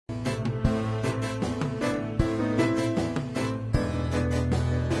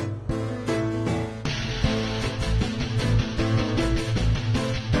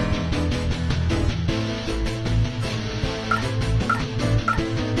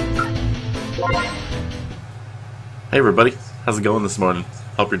Hey everybody, how's it going this morning?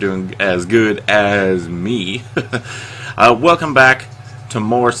 Hope you're doing as good as me. Welcome back to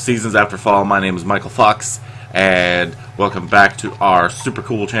more Seasons After Fall. My name is Michael Fox, and welcome back to our super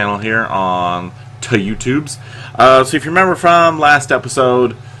cool channel here on YouTubes. So if you remember from last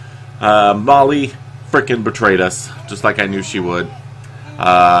episode, Molly frickin' betrayed us, just like I knew she would.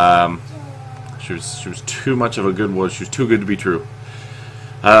 She was too much of a good one. She was too good to be true.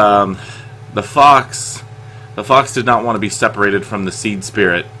 The fox did not want to be separated from the seed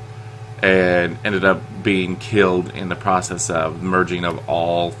spirit, and ended up being killed in the process of merging of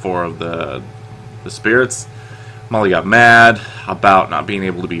all four of the spirits. Molly got mad about not being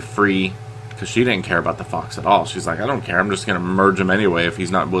able to be free, because she didn't care about the fox at all. She's like, I don't care, I'm just going to merge him anyway if he's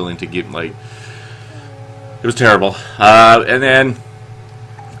not willing to get, like... It was terrible. And then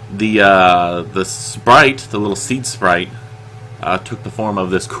the sprite, the little seed sprite, took the form of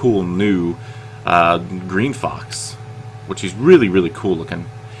this cool new green fox, which is really, really cool looking.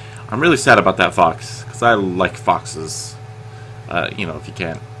 I'm really sad about that fox, because I like foxes, you know, if you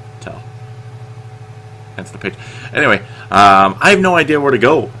can't tell. Hence the page. Anyway, I have no idea where to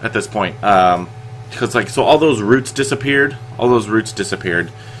go at this point, because, like, so all those roots disappeared, so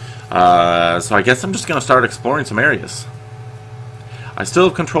I guess I'm just going to start exploring some areas. I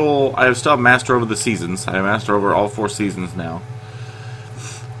still have master over the seasons. I have master over all 4 seasons now.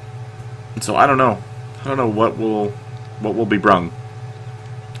 And so I don't know what will be brung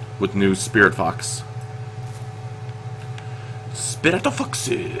with new Spirit Fox. Spirit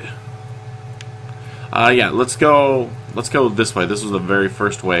Foxy. Yeah, let's go this way. This was the very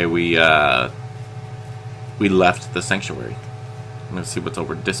first way we left the sanctuary. I'm gonna see what's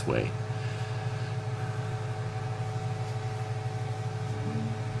over this way.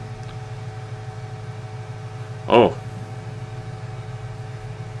 Oh.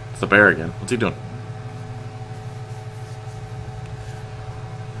 It's the bear again. What's he doing?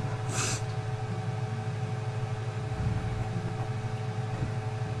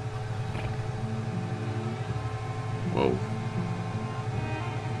 Whoa.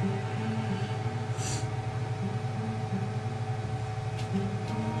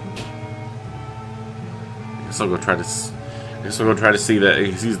 I guess I'll go try to see that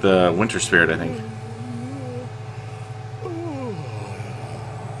he's the winter spirit, I think.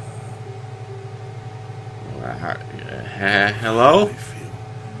 Hello? I feel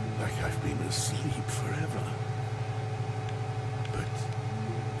like I've been asleep forever. But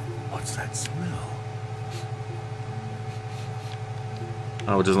what's that smell?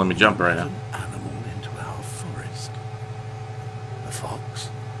 Oh, it doesn't let me jump right now. An animal into our forest. A fox?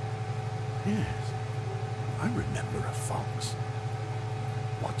 Yes, I remember a fox.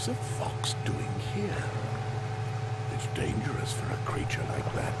 What's a fox doing here? It's dangerous for a creature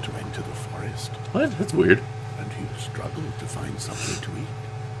like that to enter the forest. What? That's weird. And you struggle to find something to eat.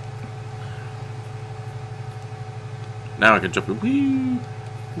 Now I can jump. Wee,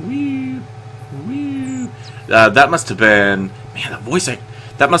 wee, wee. That must have been, man. That voice.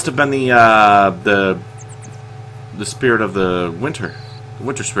 That must have been the spirit of the winter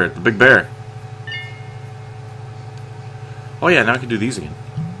spirit, the big bear. Oh yeah, now I can do these again.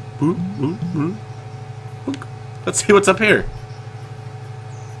 Boop, boop, boop, boop. Let's see what's up here.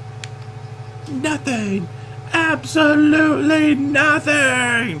 Nothing. Absolutely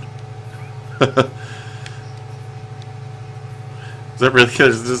nothing. Is that really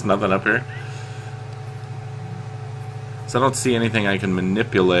good? Is just nothing up here? So I don't see anything I can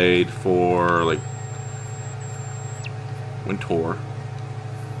manipulate for, like, Winter.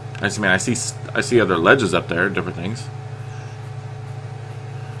 I see other ledges up there, different things.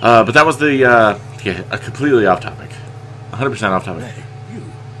 But that was yeah, completely off topic. 100% off topic. Hey, you,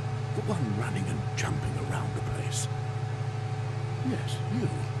 the one running and jumping around the place. Yes, you.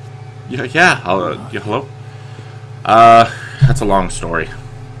 Yeah. Yeah, hello. That's a long story.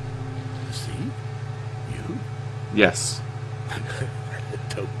 See? You? Yes.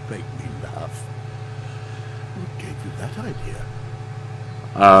 Don't make me laugh. What gave you that idea?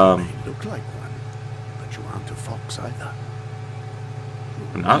 You may look like one, but you aren't a fox either.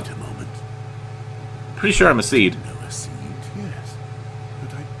 I'm not? Wait a moment. Pretty sure I'm a seed. No, a seed, yes.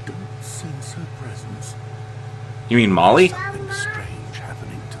 But I don't sense her presence. You mean Molly? Something strange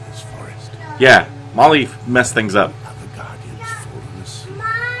happening to this forest. Yeah, Molly messed things up. Other guardians fallen asleep.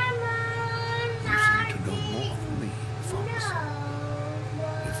 You seem to know more than me, Fox.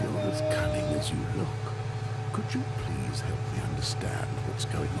 If you're as cunning as you look, could you please help me understand what's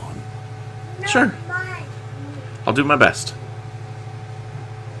going on? Sure. I'll do my best.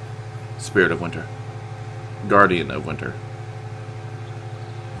 Spirit of Winter. Guardian of Winter.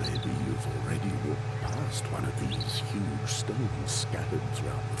 There Maybe you've already walked past one of these huge stones scattered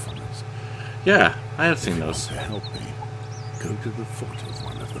throughout the forest. Yeah, I have If seen you want those. to help me, go to the foot of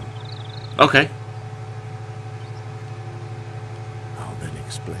one of them. Okay. I'll then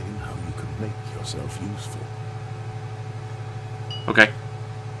explain how you can make yourself useful. Okay.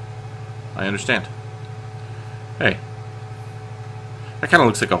 I understand. Hey. That kind of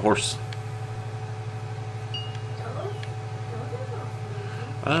looks like a horse.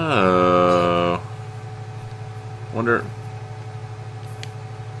 Oh. Wonder.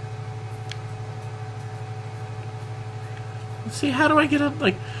 Let's see, how do I get up?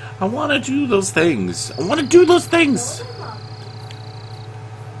 Like, I want to do those things. I want to do those things.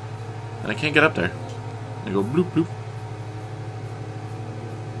 And I can't get up there. I go bloop bloop.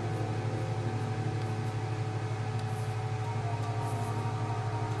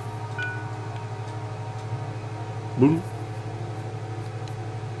 Boom.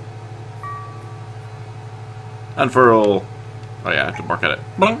 Unfurl. Oh yeah, I have to mark at it.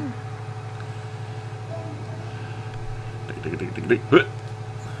 Boom.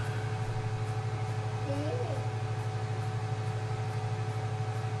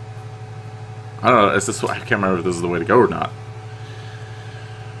 I don't know. Is this? I can't remember if this is the way to go or not.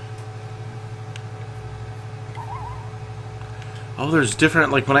 Oh, there's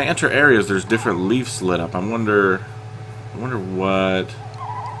different. Like when I enter areas, there's different leaves lit up. I wonder what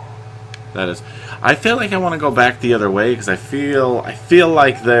that is. I feel like I want to go back the other way because I feel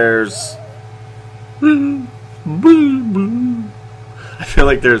like there's. I feel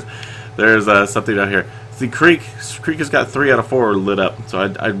like there's something down here. See, Creek has got 3 out of 4 lit up. So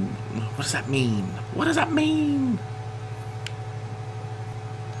I what does that mean? What does that mean?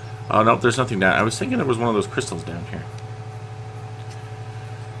 Oh no, there's nothing down. I was thinking there was one of those crystals down here.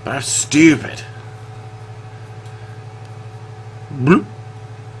 But I'm stupid. Bloop.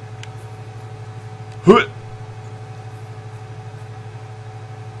 Hoot.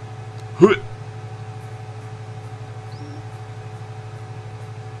 Hoot.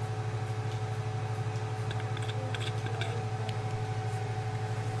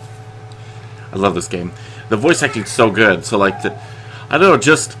 I love this game. The voice acting's so good. So like I don't know,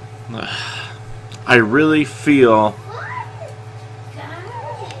 just I really feel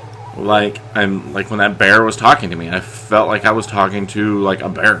like I'm like when that bear was talking to me, I felt like I was talking to like a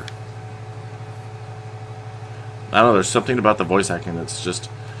bear. I don't know, there's something about the voice acting that's just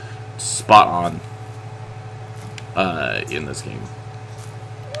spot on in this game.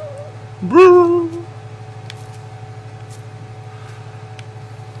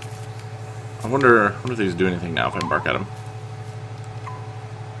 I wonder if these do anything now if I bark at them.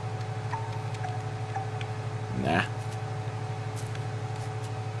 Nah.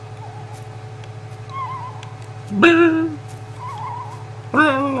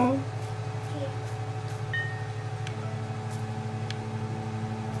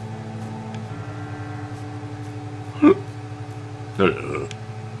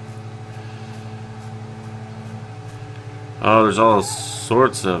 Oh, there's all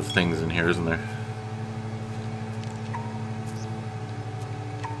sorts of things in here, isn't there?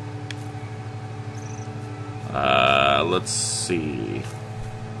 Let's see.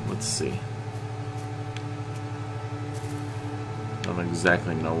 Let's see. I don't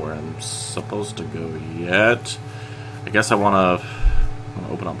exactly know where I'm supposed to go yet. I guess I want to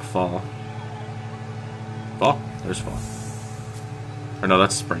open up fall. Fall? There's fall. Or no,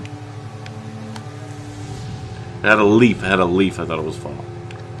 that's spring. It had a leaf. It had a leaf. I thought it was fall.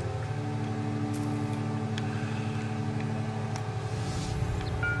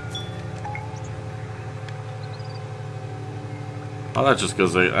 Oh, that just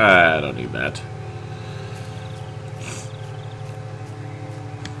goes like, I don't need that.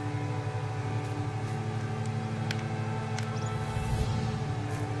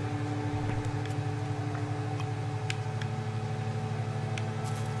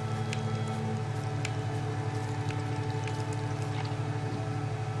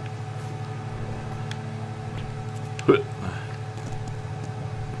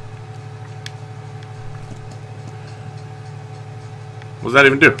 What does that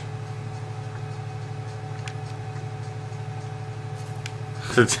even do?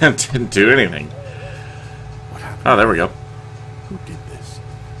 It didn't do anything. What happened? Oh, there we go. Who did this?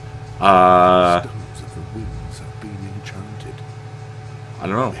 Stones of the winds have been enchanted. I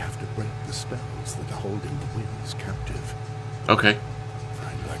don't know. We have to break the spells that are holding the winds captive. Okay.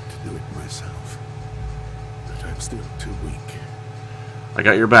 I'd like to do it myself, but I'm still too weak. I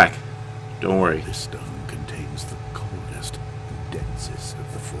got your back. Don't worry. This stone contains the coldest and densest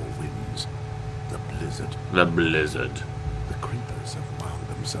of the 4 winds. The blizzard. The blizzard. The creepers have wound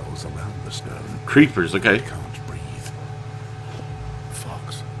a themselves around the stone. Creepers, okay. They can't breathe.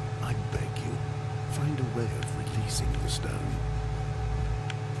 Fox, I beg you, find a way of releasing the stone.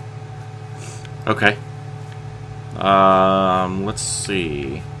 Okay. Let's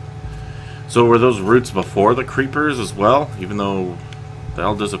see. So were those roots before the creepers as well? Even though they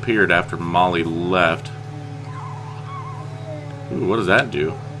all disappeared after Molly left. Ooh, what does that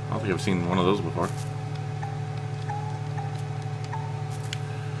do? I don't think I've seen one of those before.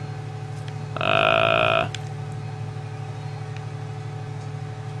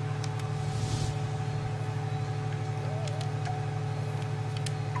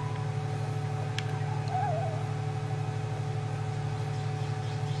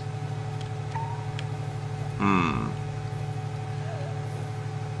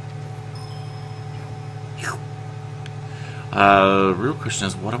 Real question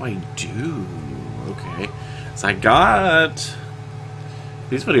is, what do I do? Okay. So I got...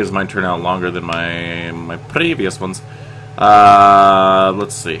 These videos might turn out longer than my previous ones.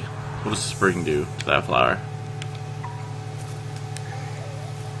 Let's see. What does spring do to that flower?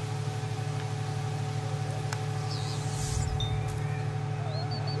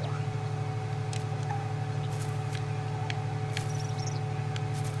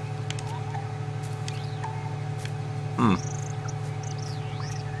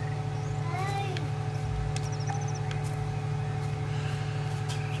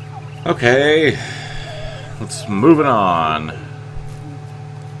 Okay, let's move it on.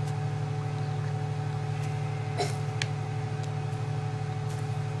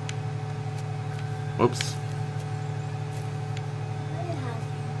 Whoops.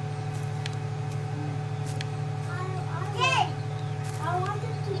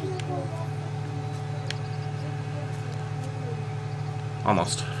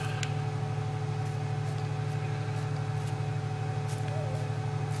 Almost.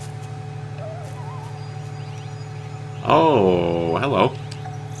 Oh, hello.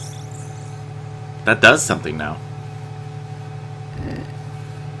 That does something now.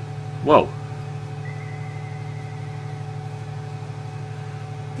 Whoa.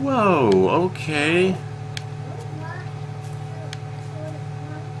 Whoa, okay.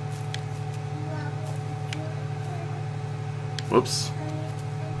 Whoops.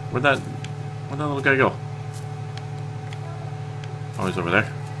 Where'd that little guy go? Oh, he's over there.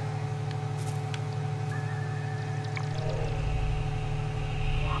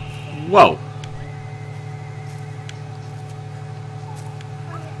 Whoa.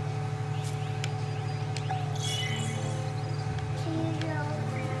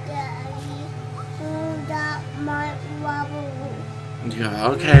 Yeah,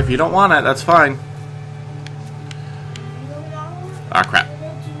 okay, if you don't want it, that's fine. Ah, crap.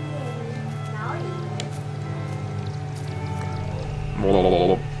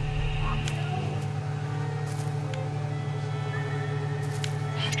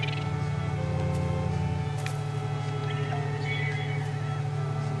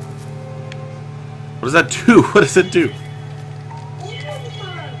 What does that do? What does it do? Do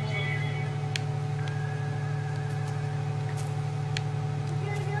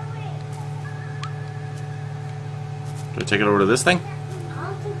I take it over to this thing?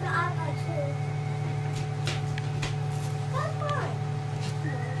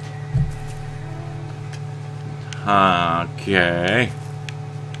 Okay.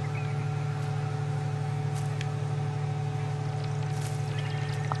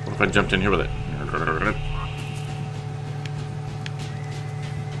 What if I jumped in here with it?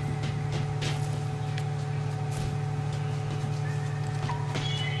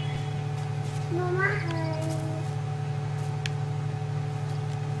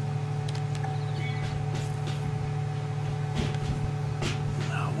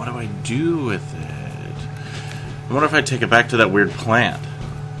 What do I do with it? I wonder if I take it back to that weird plant.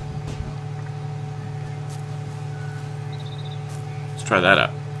 Let's try that out.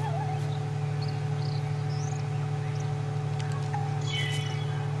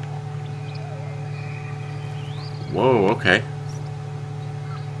 Whoa, okay.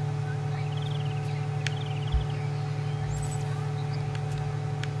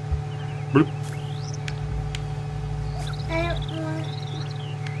 Bloop.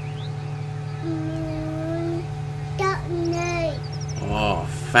 Oh,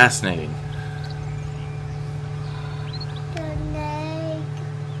 fascinating.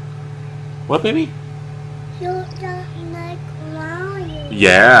 What, baby?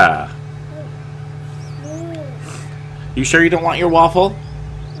 Yeah. You sure you don't want your waffle?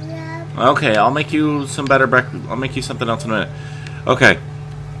 Yeah. Okay, I'll make you some better breakfast. I'll make you something else in a minute. Okay.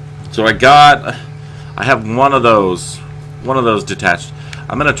 So I have one of those detached.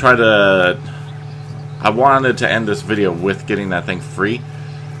 I'm gonna try to... I wanted to end this video with getting that thing free.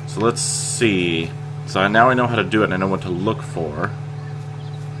 So let's see. So now I know how to do it and I know what to look for.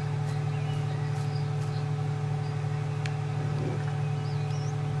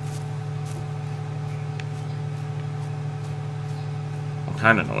 I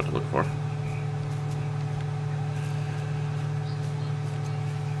kind of know what to look for.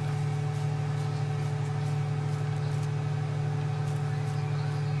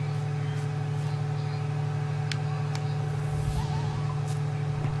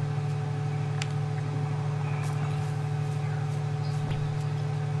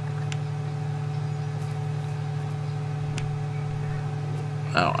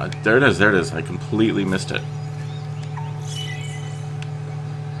 Oh, there it is, there it is. I completely missed it.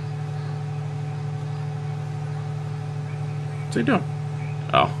 What's he doing?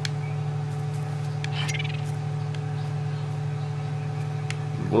 Oh.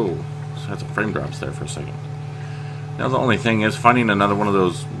 Whoa. Just had some frame drops there for a second. Now the only thing is finding another one of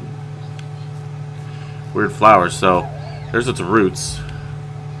those weird flowers. So, there's its roots.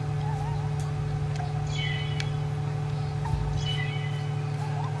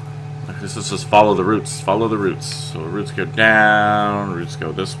 This is just follow the roots. Follow the roots. So roots go down, roots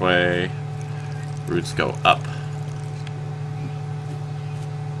go this way, roots go up.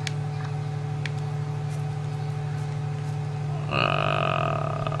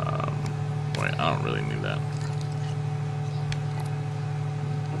 Wait, I don't really need that.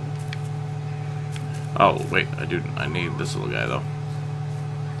 Oh, wait, I need this little guy though.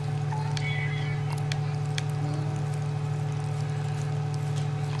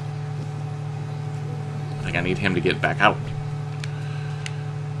 I need him to get back out.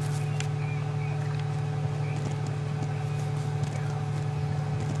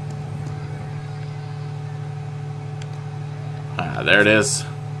 Ah, there it is.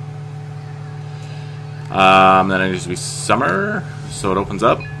 Then it needs to be summer, so it opens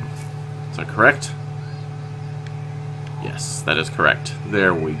up. Is that correct? Yes, that is correct.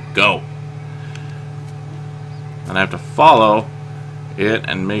 There we go. And I have to follow it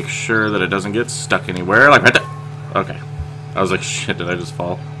and make sure that it doesn't get stuck anywhere, like right there. Okay. I was like, shit, did I just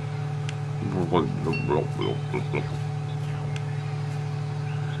fall?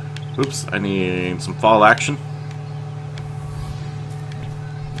 Oops, I need some fall action.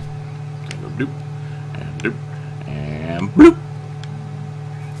 Doop, and doop, and bloop.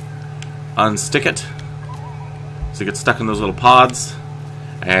 Unstick it. So it gets stuck in those little pods.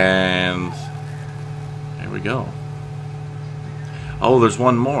 And there we go. Oh, there's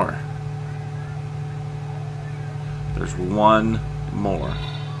one more. There's one more.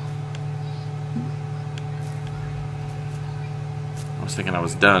 I was thinking I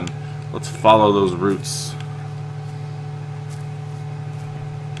was done. Let's follow those roots.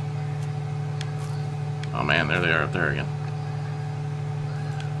 Oh man, there they are up there again.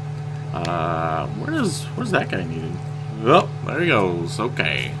 Where's that guy needed? Oh, there he goes.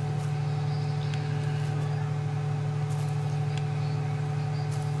 Okay.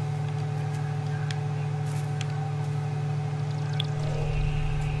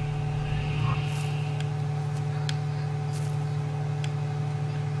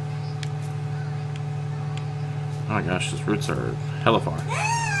 Oh my gosh, his roots are hella far.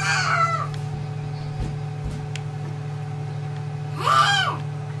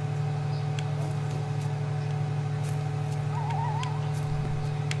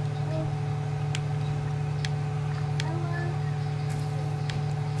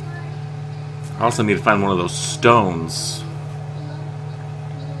 I also need to find one of those stones.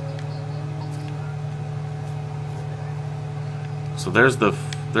 So there's the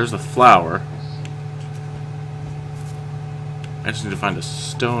flower. I just need to find a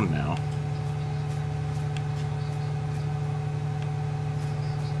stone now.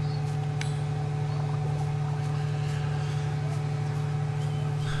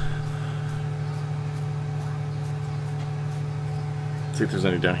 See if there's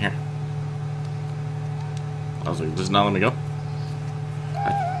any down here. I was like, does it not let me go?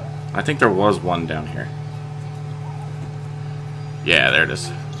 I think there was one down here. Yeah, there it is.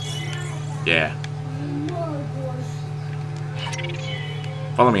 Yeah.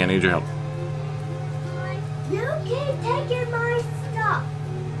 Follow me, I need your help. You keep taking my stuff.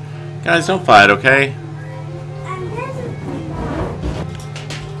 Guys, don't fight, okay? And this is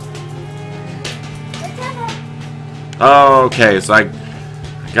Okay, so I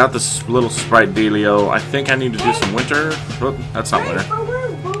got this little sprite dealio. I think I need to do some winter. Oh, that's not winter.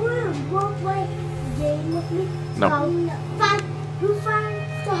 Balloon, wanna play a game with me? No. Who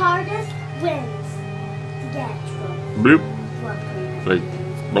finds the hardest wins. Get Bloop. Wait.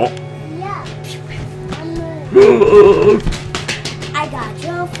 Oh. Yeah. I got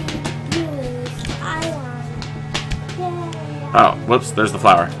your feet loose. I want. Yeah. Oh, whoops, there's the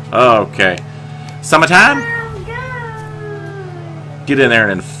flower. Okay. Summertime? Oh, good. Get in there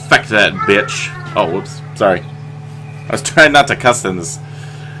and infect that bitch. Oh, whoops. Sorry. I was trying not to cuss in this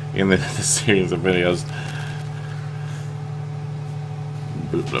series of videos.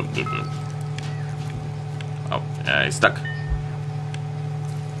 Boop, boop, boop, boop. Oh, yeah, he's stuck.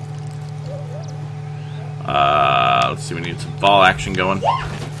 Let's see, we need some ball action going.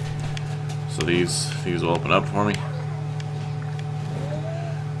 So these will open up for me.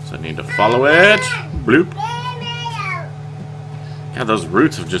 So I need to follow it. Bloop. God, those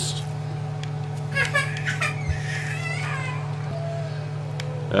roots have just...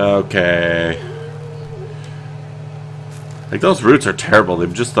 Okay. Like, those roots are terrible.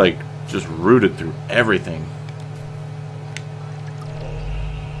 They've just, like, just rooted through everything.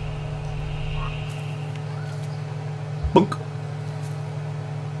 Boink.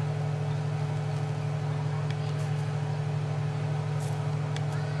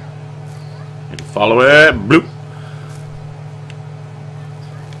 And follow it. Bloop.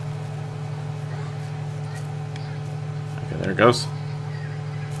 Okay, there it goes.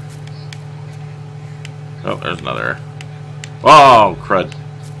 Oh, there's another. Oh, crud.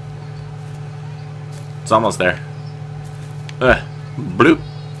 It's almost there. Bloop.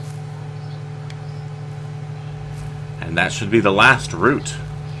 And that should be the last route.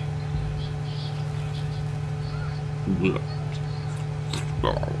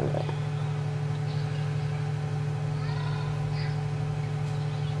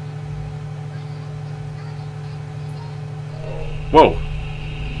 Whoa.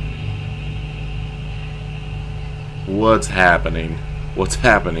 What's happening? What's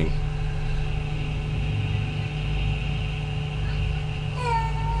happening?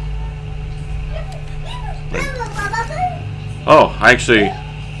 Oh, I actually... A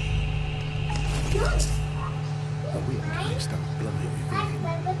wind may start blowing within.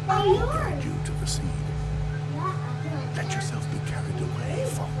 Guide you to the seed. Let yourself be carried away,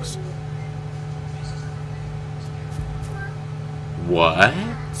 Fox. What?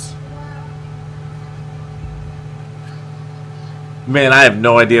 Man, I have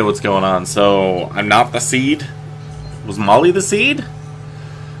no idea what's going on. So, I'm not the seed? Was Molly the seed?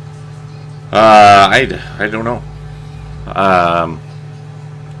 I don't know.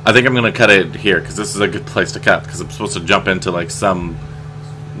 I think I'm gonna cut it here because this is a good place to cut because I'm supposed to jump into like some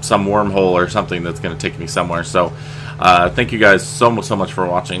wormhole or something that's gonna take me somewhere. So thank you guys so much for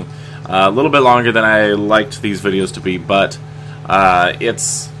watching. A little bit longer than I liked these videos to be, but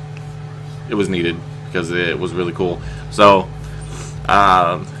it was needed because it was really cool. So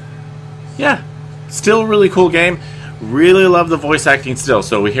yeah, still really cool game. Really love the voice acting still.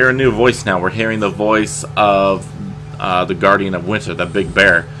 So we hear a new voice now. We're hearing the voice of the Guardian of Winter, that big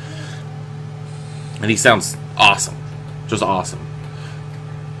bear. And he sounds awesome. Just awesome.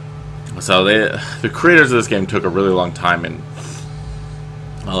 So the creators of this game took a really long time in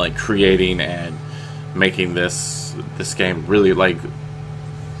like creating and making this game really like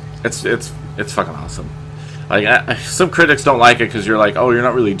it's fucking awesome. Like some critics don't like it because you're like, oh, you're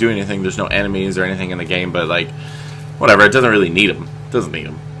not really doing anything. There's no enemies or anything in the game, but like whatever. It doesn't really need them. It doesn't need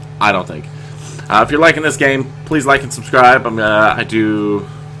them. I don't think. If you're liking this game, please like and subscribe. I do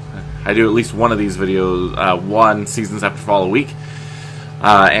at least one of these videos, one Seasons After Fall a week.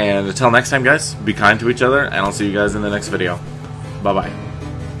 And until next time, guys, be kind to each other, and I'll see you guys in the next video. Bye-bye.